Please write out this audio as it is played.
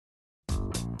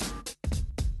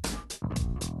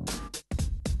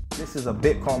This is a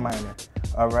Bitcoin miner,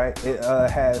 all right? It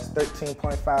has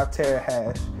 13.5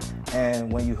 terahash,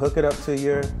 and when you hook it up to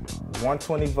your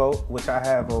 120 volt, which I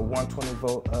have a 120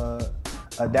 volt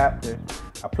adapter,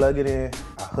 I plug it in,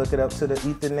 I hook it up to the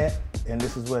Ethernet, and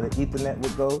this is where the Ethernet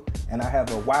would go, and I have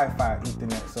a Wi-Fi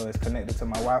Ethernet, so it's connected to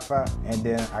my Wi-Fi, and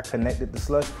then I connected the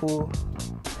slush pool,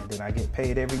 and then I get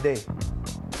paid every day.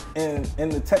 And in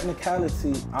the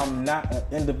technicality, I'm not an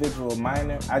individual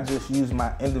miner. I just use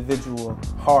my individual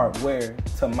hardware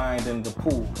to mine in the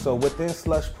pool. So within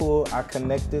Slush Pool, I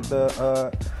connected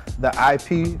the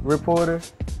IP reporter,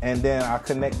 and then I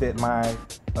connected my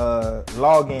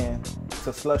login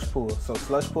to Slush Pool. So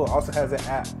Slush Pool also has an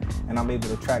app, and I'm able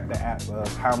to track the app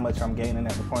of how much I'm gaining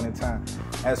at the point in time.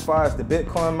 As far as the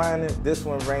Bitcoin mining, this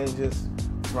one ranges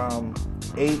from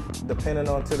 8, depending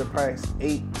on to the price,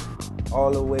 8 all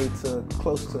the way to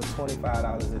close to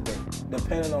 $25 a day,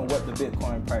 depending on what the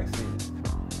Bitcoin price is.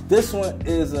 This one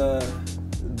is a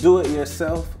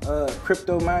do-it-yourself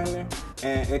crypto miner,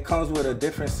 and it comes with a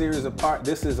different series of parts.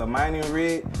 This is a mining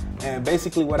rig, and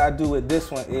basically what I do with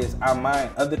this one is I mine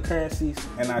other currencies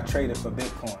and I trade it for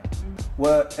Bitcoin.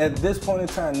 Well, at this point in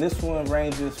time, this one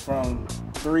ranges from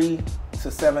 $3 to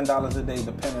 $7 a day,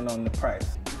 depending on the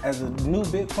price. As a new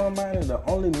Bitcoin miner, the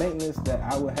only maintenance that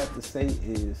I would have to say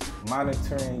is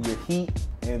monitoring your heat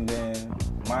and then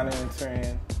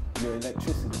monitoring your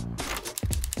electricity.